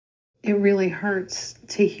it really hurts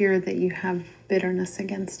to hear that you have bitterness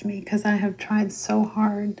against me, because I have tried so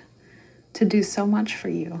hard to do so much for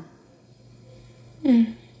you.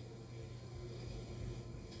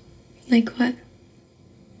 Like what?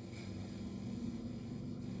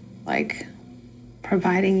 Like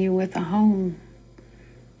providing you with a home,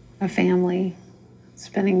 a family,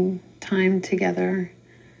 spending time together.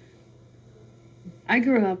 I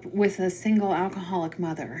grew up with a single alcoholic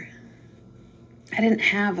mother. I didn't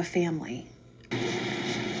have a family.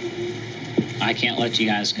 I can't let you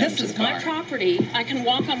guys come to the car. This is my property. I can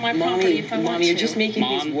walk on my property if I want to. Mommy, you're just making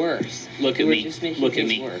things worse. Look at me. Just making Look at things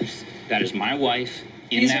me. Worse. That is my wife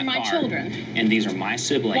in These that are my car, children. and these are my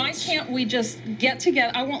siblings. Why can't we just get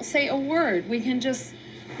together? I won't say a word. We can just...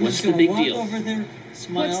 What's the big deal? Over there,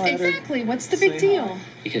 smile at her, exactly. What's the big say deal? hi.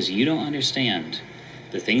 Because you don't understand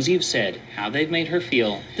the things you've said, how they've made her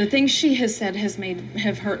feel. The things she has said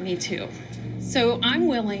have hurt me too. So I'm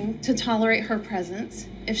willing to tolerate her presence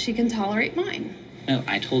if she can tolerate mine. No,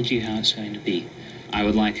 I told you how it's going to be. I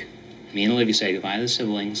would like me and Olivia say goodbye to the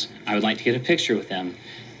siblings. I would like to get a picture with them,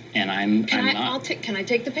 and Can I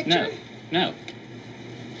take the picture? No.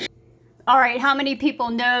 All right, how many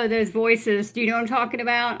people know those voices? Do you know what I'm talking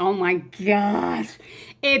about? Oh my gosh.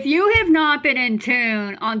 If you have not been in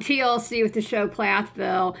tune on TLC with the show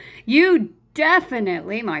Plathville, you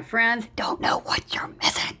definitely, my friends, don't know what you're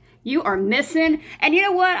missing. You are missing. And you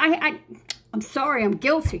know what? I'm sorry, I'm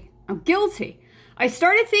guilty. I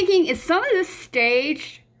started thinking, is some of this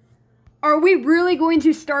staged? Are we really going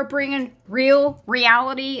to start bringing real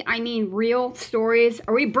reality? I mean, real stories?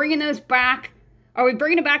 Are we bringing those back? Are we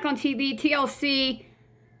bringing it back on TV? TLC,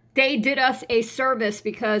 they did us a service,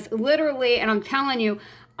 because literally, and I'm telling you,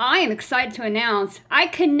 I am excited to announce, I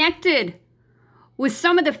connected with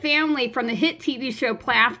some of the family from the hit TV show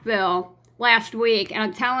Plathville last week. And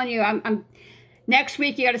I'm telling you, I'm next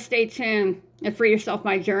week, you got to stay tuned and Free Yourself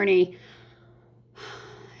My Journey.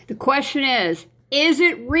 The question is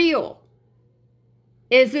it real?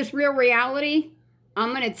 Is this real reality?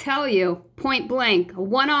 I'm going to tell you, point blank, a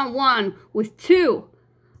one-on-one with two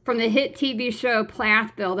from the hit TV show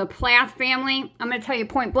Plathville, the Plath family. I'm going to tell you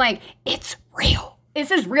point blank, it's real.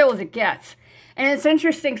 It's as real as it gets. And it's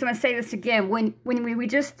interesting, because I'm going to say this again, when we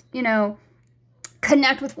just,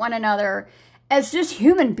 connect with one another as just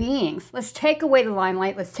human beings. Let's take away the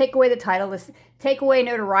limelight. Let's take away the title. Let's take away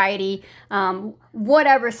notoriety,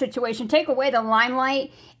 whatever situation. Take away the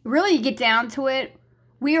limelight. Really, you get down to it,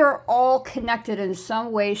 we are all connected in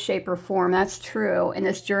some way, shape, or form. That's true in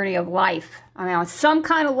this journey of life. I mean, on some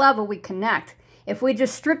kind of level, we connect. If we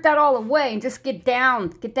just strip that all away and just get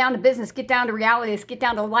down to business, get down to reality, let's get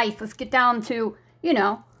down to life, let's get down to,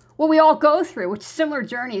 what we all go through, which similar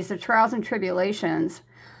journeys, the trials and tribulations.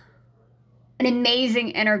 An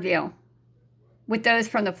amazing interview with those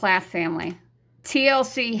from the Plath family.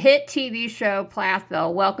 TLC hit TV show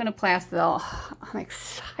Plathville. Welcome to Plathville. I'm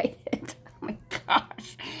excited. Oh my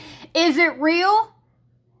gosh. Is it real?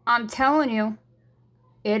 I'm telling you,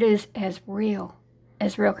 it is as real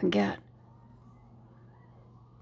can get.